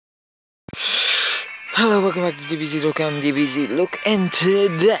Hello, welcome back to DBZ Look. I'm DBZ Look, and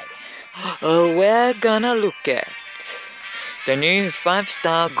today we're gonna look at the new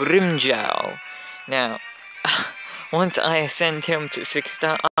 5-star Grimmjow. Now, once I ascend him to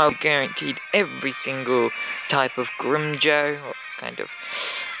 6-star, I'll guaranteed every single type of Grimmjow, or kind of,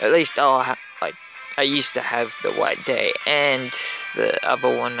 at least I used to have the White Day and the other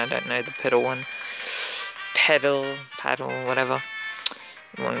one, I don't know, the paddle, whatever,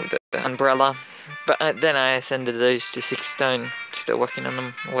 one with the umbrella. But then I ascended those to 6 stone, still working on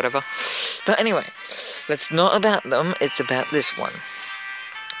them, or whatever. But anyway, that's not about them, it's about this one.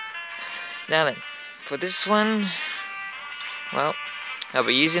 Now then, for this one, well, I'll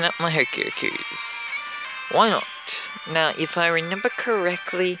be using up my Hokurokus. Why not? Now, if I remember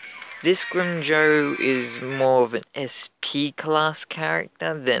correctly, this Grimmjow is more of an SP class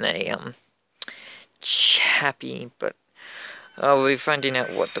character than a, chappy, but I'll be finding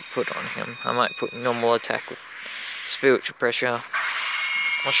out what to put on him. I might put normal attack with spiritual pressure,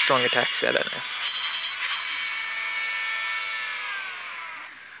 or strong attacks, I don't know.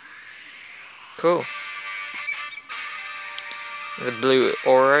 Cool. The blue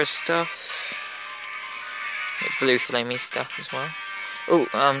aura stuff. The blue flamey stuff as well.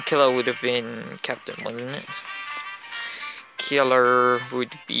 Oh, Killer would have been Captain, wasn't it? Killer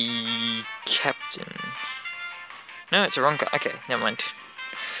would be Captain. No, it's a wrong card. Okay, never mind.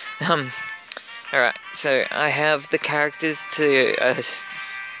 Alright, so I have the characters to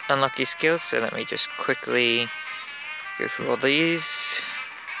unlock these skills, so let me just quickly go through all these.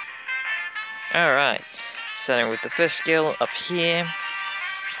 Alright, starting with the first skill up here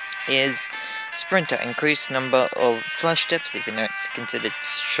is Sprinter. Increased number of flash steps, even though it's considered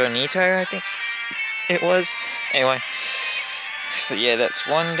Shonito, I think it was. Anyway, so yeah, that's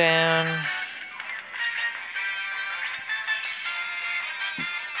one down.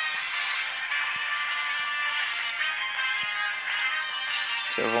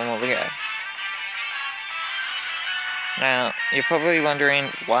 So one more to go. Now, you're probably wondering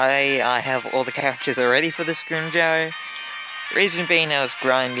why I have all the characters already for this Grimmjow. Reason being, I was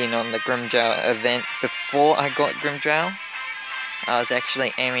grinding on the Grimmjow event before I got Grimmjow. I was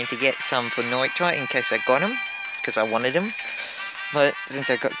actually aiming to get some for Noitoi in case I got him, because I wanted him. But since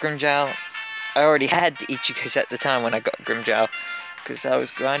I got Grimmjow, I already had the Ichigos at the time when I got Grimmjow, because I was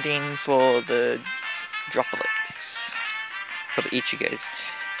grinding for the droplets. For the Ichigos.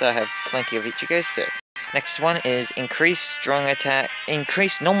 So I have plenty of Ichigos. So next one is increase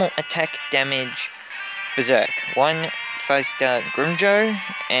normal attack damage Berserk. 1 5-star Grimmjow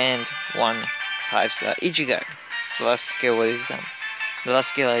and 1 5-star Ichigo. The last skill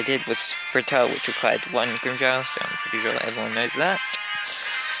I did was Sprinter, which required 1 Grimmjow, so I'm pretty sure that everyone knows that.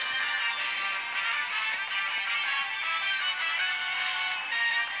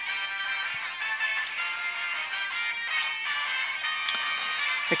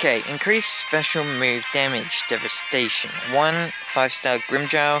 Okay, increase special move damage devastation. 1 5-star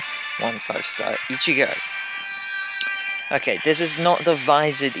Grimmjow, 1 5-star Ichigo. Okay, this is not the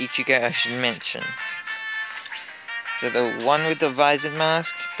visored Ichigo I should mention. So the one with the visored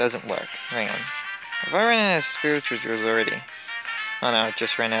mask doesn't work. Hang on. Have I run out of spiritual drills already? Oh no, I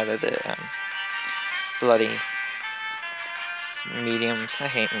just ran out of the bloody mediums. I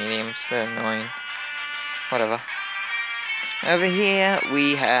hate mediums, they're annoying. Whatever. Over here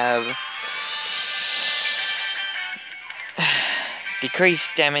we have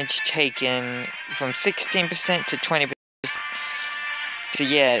decreased damage taken from 16% to 20%. So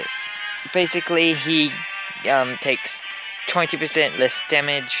yeah, basically he takes 20% less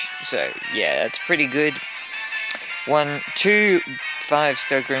damage. So yeah, that's pretty good. 2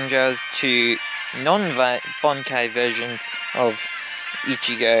 5-star Grimmjows, 2 non-Bonkai versions of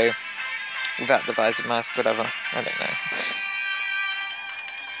Ichigo without the visor mask, whatever. I don't know.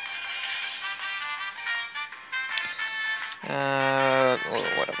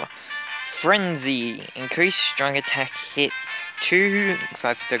 Whatever. Frenzy. Increase strong attack hits. 2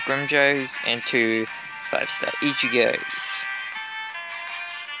 5-star Grimmjows and 2 5-star Ichigos.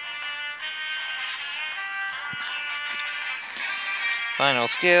 Final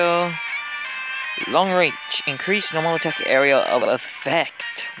skill. Long reach. Increase normal attack area of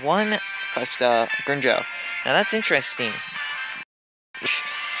effect. 1 5-star Grimmjow. Now that's interesting,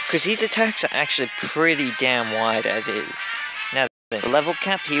 because his attacks are actually pretty damn wide as is. Now, the level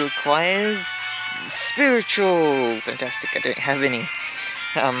cap he requires spiritual. Fantastic. I don't have any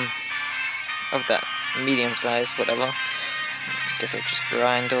of that medium size, whatever. Guess I'll just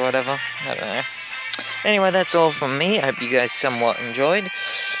grind or whatever. I don't know. Anyway, that's all from me. I hope you guys somewhat enjoyed.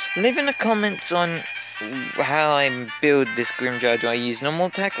 Leave in the comments on how I build this Grimmjow. Do I use normal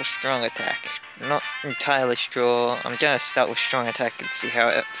attack or strong attack? Not entirely sure. I'm gonna start with strong attack and see how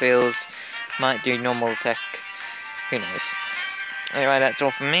it feels. Might do normal attack. Who knows? Anyway, that's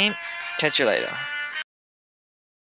all from me. Catch you later.